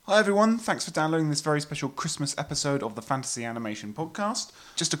Hi everyone, thanks for downloading this very special Christmas episode of the Fantasy Animation Podcast.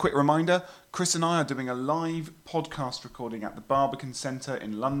 Just a quick reminder, Chris and I are doing a live podcast recording at the Barbican Centre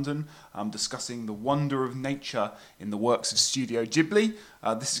in London, discussing the wonder of nature in the works of Studio Ghibli.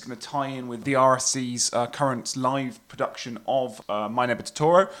 This is going to tie in with the RSC's current live production of My Neighbor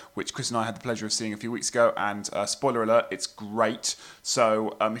Totoro, which Chris and I had the pleasure of seeing a few weeks ago, and spoiler alert, it's great.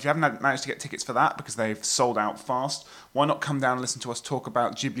 So if you haven't managed to get tickets for that because they've sold out fast, why not come down and listen to us talk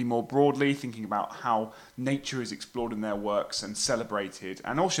about Ghibli more broadly, thinking about how nature is explored in their works and celebrated,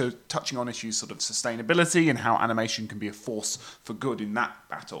 and also touching on issues sort of sustainability and how animation can be a force for good in that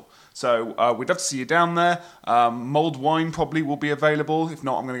battle. So we'd love to see you down there. Mulled wine probably will be available. If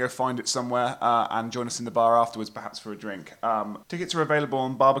not, I'm going to go find it somewhere and join us in the bar afterwards, perhaps for a drink. Tickets are available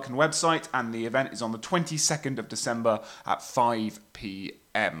on Barbican website, and the event is on the 22nd of December at 5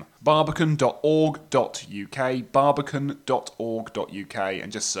 p.m. Barbican.org.uk, barbican.org.uk,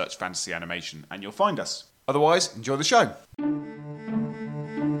 and just search Fantasy Animation and you'll find us. Otherwise, enjoy the show.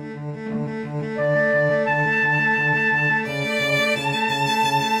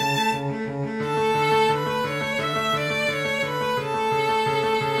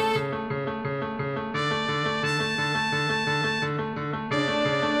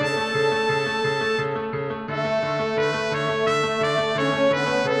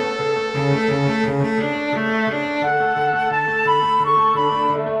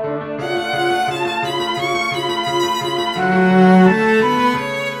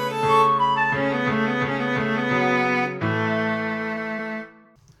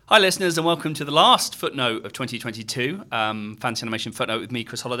 Hi listeners, and welcome to the last footnote of 2022, Fantasy Animation Footnote with me,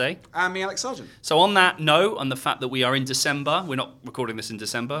 Chris Holliday. And me, Alex Sargent. So on that note, on the fact that we are in December, we're not recording this in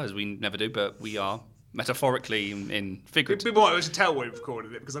December, as we never do, but we are metaphorically in figurative. People might actually tell we've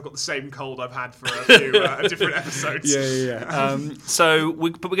recorded it because I've got the same cold I've had for a few different episodes. Yeah.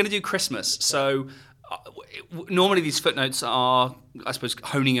 But we're going to do Christmas. So normally these footnotes are, I suppose,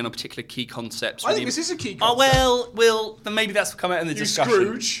 honing in on particular key concepts. I think this is a key concept. concept. Well, then maybe that's come out in the discussion.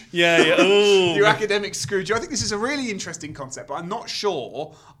 Scrooge. Yeah. Ooh. You academic Scrooge. I think this is a really interesting concept, but I'm not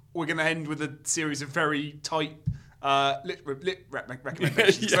sure we're going to end with a series of very tight lit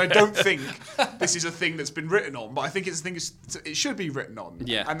recommendations. So I don't think this is a thing that's been written on, but I think it's a thing it should be written on.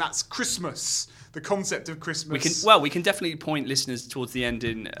 Yeah. And that's Christmas. The concept of Christmas. We can definitely point listeners towards the end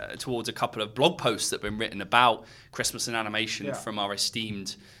towards a couple of blog posts that have been written about Christmas and animation from our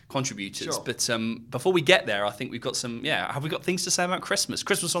esteemed contributors. Sure. But before we get there, I think we've got some. Have we got things to say about Christmas?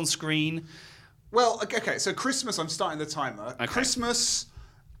 Christmas on screen. Well, okay. So Christmas. I'm starting the timer. Okay. Christmas.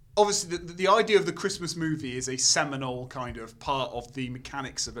 Obviously, the idea of the Christmas movie is a seminal kind of part of the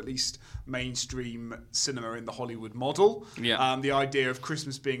mechanics of at least mainstream cinema in the Hollywood model. Yeah. The idea of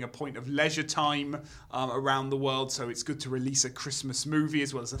Christmas being a point of leisure time around the world, so it's good to release a Christmas movie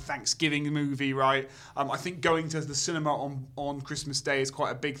as well as a Thanksgiving movie, right? I think going to the cinema on Christmas Day is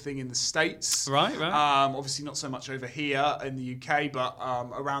quite a big thing in the States. Right. Obviously not so much over here in the UK, but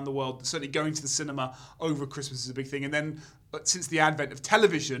around the world, certainly going to the cinema over Christmas is a big thing. And then but since the advent of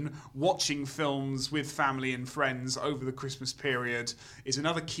television, watching films with family and friends over the Christmas period is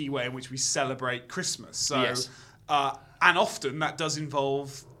another key way in which we celebrate Christmas. So, yes. And often that does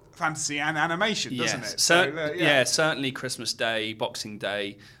involve fantasy and animation, doesn't it? Certainly Christmas Day, Boxing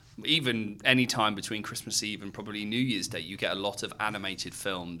Day, even any time between Christmas Eve and probably New Year's Day, you get a lot of animated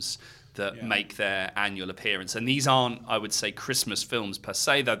films that make their annual appearance. And these aren't, I would say, Christmas films per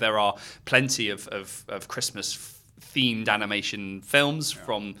se, though there are plenty of Christmas themed animation films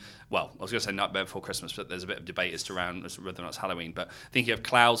from, well, I was going to say Nightmare Before Christmas, but there's a bit of debate as to whether or not it's Halloween. But thinking of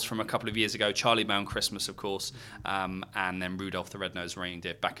Clouds from a couple of years ago, Charlie Brown Christmas, of course, and then Rudolph the Red-Nosed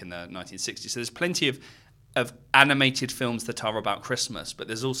Reindeer back in the 1960s. So there's plenty of animated films that are about Christmas, but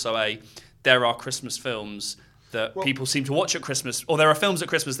there's also there are Christmas films that people seem to watch at Christmas, or there are films at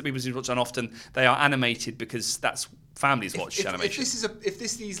Christmas that people seem to watch, and often they are animated because that's families watch animation. If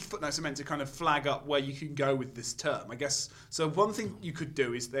these footnotes are meant to kind of flag up where you can go with this term, I guess. So one thing you could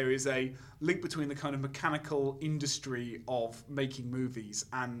do is there is a link between the kind of mechanical industry of making movies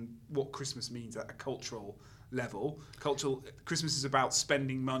and what Christmas means at a cultural level. Christmas is about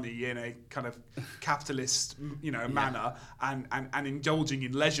spending money in a kind of capitalist, manner and indulging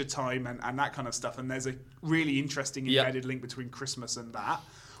in leisure time and that kind of stuff. And there's a really interesting embedded link between Christmas and that.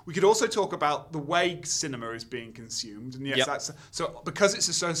 We could also talk about the way cinema is being consumed, and that's so because it's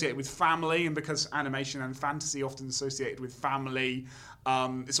associated with family, and because animation and fantasy often associated with family,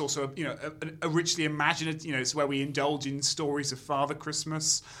 It's also, a richly imaginative, it's where we indulge in stories of Father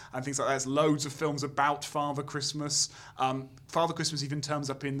Christmas and things like that. There's loads of films about Father Christmas. Father Christmas even turns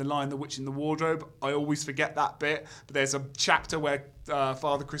up in The Lion, the Witch and the Wardrobe. I always forget that bit, but there's a chapter where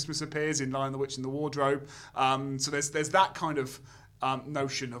Father Christmas appears in Lion, the Witch and the Wardrobe. So there's that kind of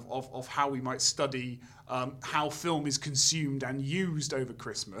notion of how we might study how film is consumed and used over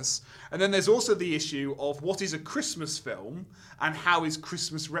Christmas. And then there's also the issue of what is a Christmas film and how is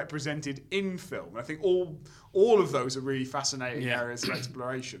Christmas represented in film. And I think all of those are really fascinating areas of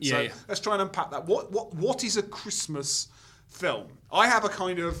exploration. So let's try and unpack that. What is a Christmas film? I have a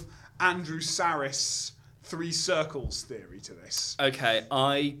kind of Andrew Sarris 3 circles theory to this. Okay,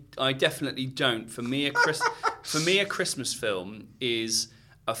 I definitely don't. For me, a Christmas film is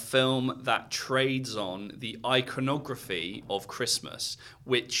a film that trades on the iconography of Christmas,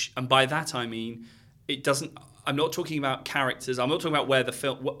 which, and by that I mean, it doesn't. I'm not talking about characters. I'm not talking about where the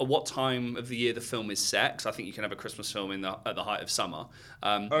film, what time of the year the film is set. Because I think you can have a Christmas film at the height of summer.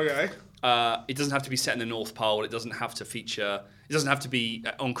 Okay. It doesn't have to be set in the North Pole. It doesn't have to feature. It doesn't have to be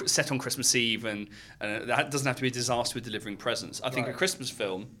set on Christmas Eve, and that doesn't have to be a disaster with delivering presents. I think a Christmas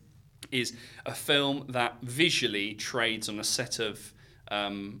film is a film that visually trades on a set of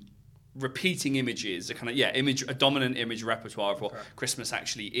repeating images, a dominant image repertoire of what Christmas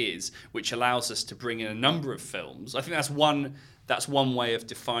actually is, which allows us to bring in a number of films. I think that's one way of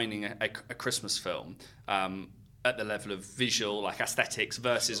defining a Christmas film at the level of visual, like aesthetics,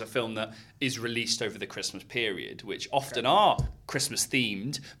 versus a film that is released over the Christmas period, which often are Christmas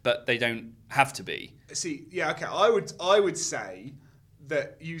themed, but they don't have to be. See, I would say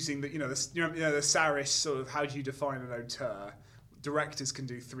that using the Sarris sort of, how do you define an auteur? Directors can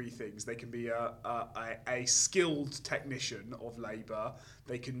do 3 things. They can be a skilled technician of labour.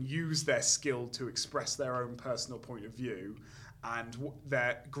 They can use their skill to express their own personal point of view. And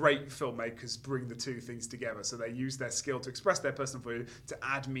they're great filmmakers bring the 2 things together. So they use their skill to express their personal point of view to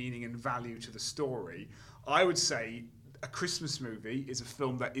add meaning and value to the story. I would say a Christmas movie is a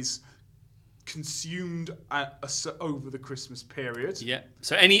film that is consumed over the Christmas period. Yeah.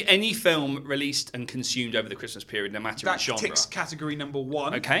 So any film released and consumed over the Christmas period, no matter what genre. That ticks category number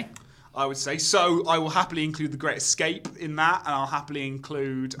 1. Okay. I would say. So I will happily include The Great Escape in that, and I'll happily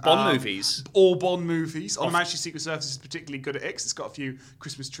include Bond movies. All Bond movies. On Manchester Secret Service is particularly good at it because it's got a few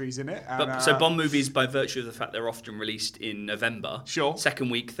Christmas trees in it. And, so Bond movies, by virtue of the fact they're often released in November. Sure.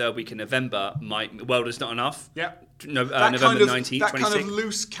 Second week, third week in November, World Is Not Enough. Yeah. November 19th, that 26th. kind of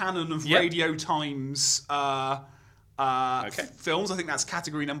loose canon of Radio Times films. I think that's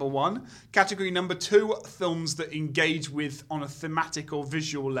category number 1. Category number 2, films that engage with, on a thematic or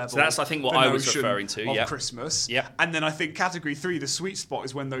visual level. So that's, I think, what I was referring to. Of Christmas. Yeah. And then I think category 3, the sweet spot,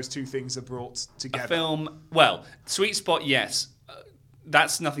 is when those 2 things are brought together. A film, sweet spot, yes.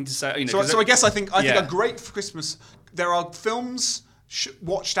 That's nothing to say. So I guess I think a great Christmas. There are films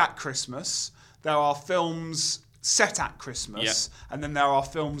watched at Christmas. There are films set at Christmas, and then there are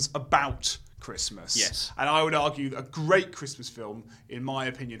films about Christmas. Yes. And I would argue that a great Christmas film, in my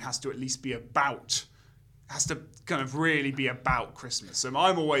opinion, has to kind of really be about Christmas. So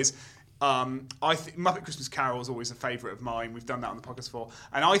I'm always, I think Muppet Christmas Carol is always a favourite of mine. We've done that on the podcast before.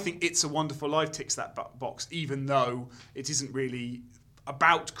 And I think It's a Wonderful Life ticks that box, even though it isn't really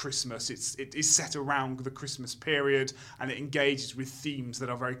about Christmas. It is set around the Christmas period, and it engages with themes that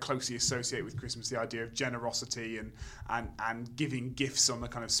are very closely associated with Christmas. The idea of generosity and giving gifts on the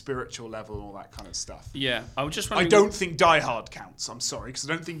kind of spiritual level and all that kind of stuff. Yeah, I was just I don't think Die Hard counts. I'm sorry, because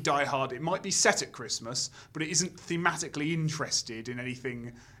I don't think Die Hard. It might be set at Christmas, but it isn't thematically interested in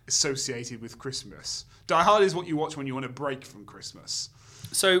anything associated with Christmas. Die Hard is what you watch when you want to break from Christmas.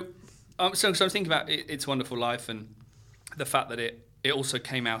 So I'm thinking about It's a Wonderful Life and the fact that it also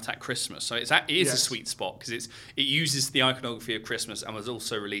came out at Christmas. So it is a sweet spot because it uses the iconography of Christmas and was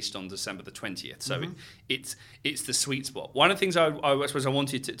also released on December the 20th. So it's the sweet spot. One of the things I suppose I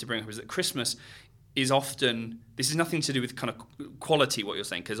wanted to bring up is that Christmas is often, this is nothing to do with kind of quality, what you're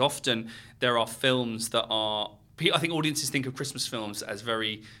saying, because often there are films that are, I think audiences think of Christmas films as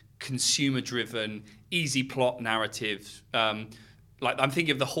very consumer-driven, easy plot narrative. Like I'm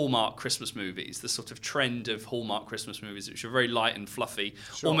thinking of the Hallmark Christmas movies, the sort of trend of Hallmark Christmas movies, which are very light and fluffy.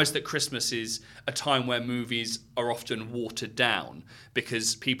 Sure. Almost that Christmas is a time where movies are often watered down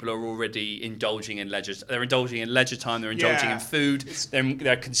because people are already indulging in leisure. They're indulging in leisure time. They're indulging in food.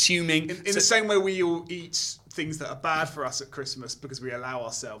 They're consuming. In the same way we all eat things that are bad for us at Christmas because we allow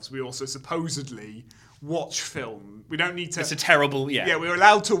ourselves, we also supposedly watch film. We don't need to. It's a terrible. Yeah, we're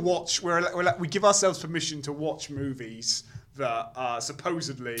allowed to watch. We give ourselves permission to watch movies that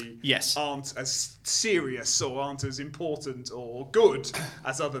supposedly Yes. aren't as serious or aren't as important or good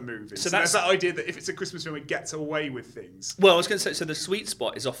as other movies. So There's that idea that if it's a Christmas film, it gets away with things. Well, I was going to say, so the sweet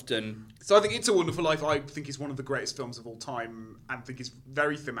spot is often... So I think It's a Wonderful Life, I think, is one of the greatest films of all time, and I think is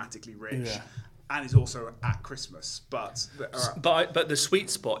very thematically rich. Yeah. And is also at Christmas, but the sweet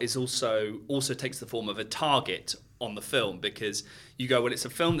spot is also takes the form of a target on the film, because you go, well, it's a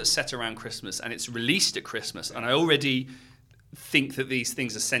film that's set around Christmas and it's released at Christmas, and I already think that these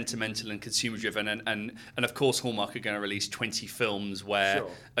things are sentimental and consumer driven, and of course Hallmark are going to release 20 films where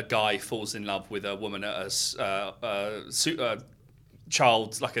a guy falls in love with a woman at a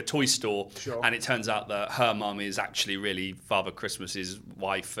child, like a toy store, and it turns out that her mum is actually really Father Christmas's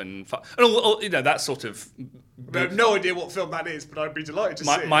wife, and all, that sort of... I have no idea what film that is, but I'd be delighted to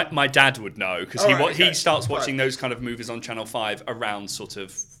see. My dad would know, because he starts watching those kind of movies on Channel 5 around sort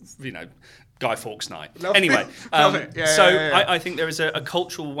of, Guy Fawkes night. Anyway, I think there is a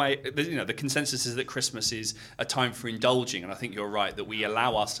cultural way. The consensus is that Christmas is a time for indulging, and I think you're right that we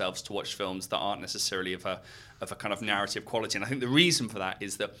allow ourselves to watch films that aren't necessarily of a kind of narrative quality. And I think the reason for that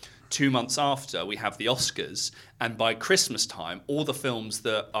is that 2 months after we have the Oscars, and by Christmas time, all the films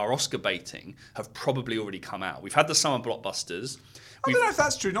that are Oscar baiting have probably already come out. We've had the summer blockbusters. I don't know if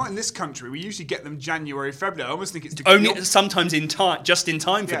that's true. Not in this country. We usually get them January, February. I almost think it's only sometimes in time, just in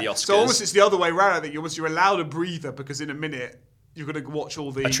time for the Oscars. So almost it's the other way around. I think you're allowed a breather, because in a minute you're going to watch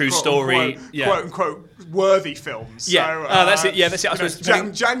all the A True Story, quote unquote worthy films. Yeah, so, that's it. Yeah, that's it. I suppose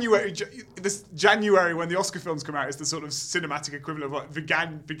this January when the Oscar films come out is the sort of cinematic equivalent of like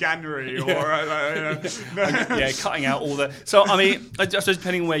Veganuary or cutting out all the. So I mean, I suppose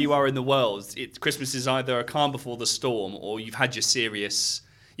depending on where you are in the world, Christmas is either a calm before the storm, or you've had your serious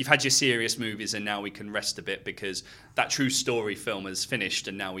movies, and now we can rest a bit because that True Story film is finished,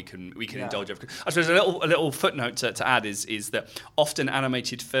 and now we can indulge. I suppose a little footnote to add is that often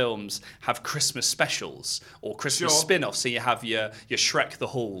animated films have Christmas specials or Christmas spin-offs. So you have your Shrek the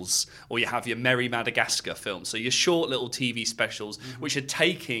Halls, or you have your Merry Madagascar film. So your short little TV specials, which are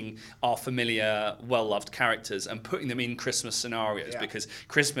taking our familiar, well-loved characters and putting them in Christmas scenarios, because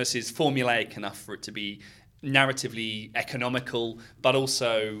Christmas is formulaic enough for it to be narratively economical, but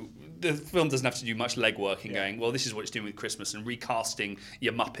also the film doesn't have to do much legwork in going, well, this is what it's doing with Christmas, and recasting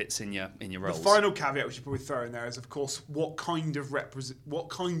your Muppets in your roles. The final caveat we should probably throw in there is, of course, what kind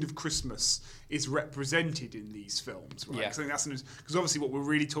of Christmas is represented in these films, right? Because I think because obviously what we're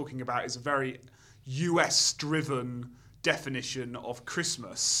really talking about is a very US-driven definition of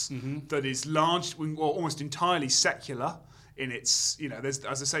Christmas that is almost entirely secular. In its, there's,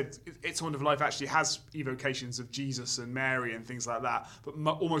 as I said, It's a Wonderful Life actually has evocations of Jesus and Mary and things like that. But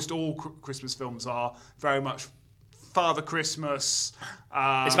almost all Christmas films are very much Father Christmas.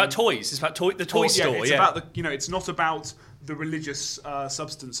 It's about toys. It's about the toy store. It's about the, it's not about the religious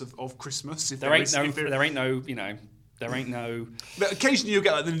substance of Christmas. There ain't no. But occasionally you'll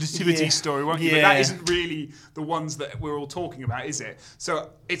get like the nativity story, won't you? But that isn't really the ones that we're all talking about, is it?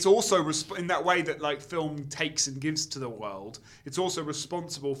 So it's also in that way that like film takes and gives to the world. It's also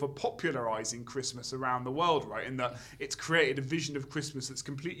responsible for popularizing Christmas around the world, right? In that it's created a vision of Christmas that's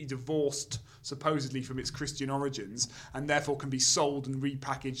completely divorced, supposedly, from its Christian origins, and therefore can be sold and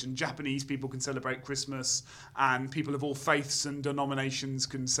repackaged. And Japanese people can celebrate Christmas, and people of all faiths and denominations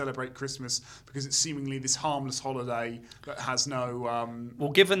can celebrate Christmas because it's seemingly this harmless holiday that has no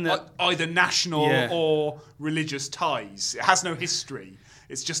given that either national or religious ties. It has no history.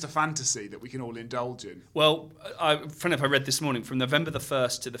 It's just a fantasy that we can all indulge in. Well, funny enough, I read this morning, from November the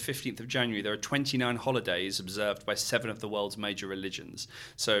 1st to the 15th of January, there are 29 holidays observed by 7 of the world's major religions.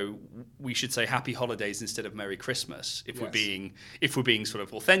 So we should say Happy Holidays instead of Merry Christmas if we're being sort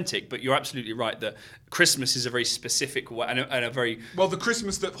of authentic. But you're absolutely right that Christmas is a very specific way, and a very... Well, the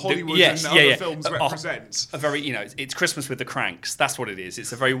Christmas that Hollywood and other films represent. A very, it's Christmas with the Cranks. That's what it is.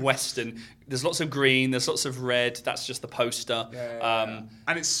 It's a very Western... There's lots of green, there's lots of red. That's just the poster.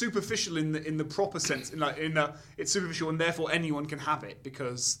 And it's superficial in the proper sense. It's superficial, and therefore anyone can have it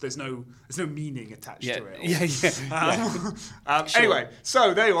because there's no meaning attached to it. Anyway,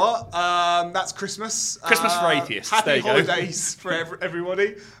 so there you are. That's Christmas. Christmas for atheists. Happy holidays for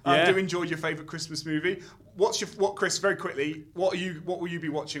everybody. Do enjoy your favourite Christmas movie. Chris? Very quickly, what will you be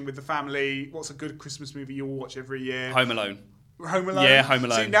watching with the family? What's a good Christmas movie you'll watch every year? Home Alone. Home Alone. Yeah, Home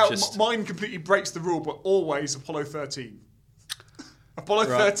Alone. See, now mine completely breaks the rule, but always Apollo 13. Apollo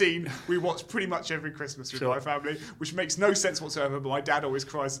 13, we watch pretty much every Christmas with my family, which makes no sense whatsoever, but my dad always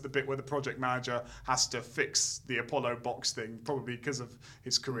cries at the bit where the project manager has to fix the Apollo box thing, probably because of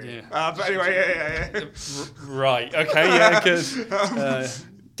his career. But anyway, Right, okay, yeah, good.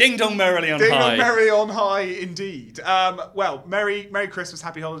 Ding dong merrily on Ding high. dong merrily on high, indeed. Well, Merry Christmas,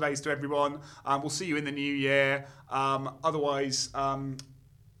 Happy Holidays to everyone. We'll see you in the new year. Otherwise, I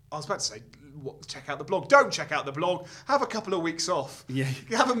was about to say, check out the blog. Don't check out the blog. Have a couple of weeks off. Yeah.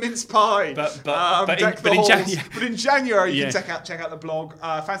 Have a mince pie. But in January, you Yeah. can check out the blog,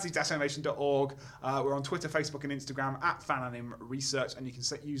 fantasy-animation.org. We're on Twitter, Facebook, and Instagram at Fananim Research, and you can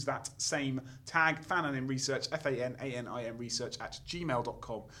use that same tag, Fananim Research, FANANIM Research at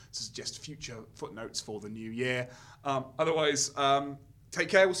gmail.com to suggest future footnotes for the new year. Otherwise, take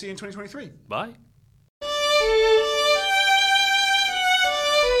care. We'll see you in 2023. Bye.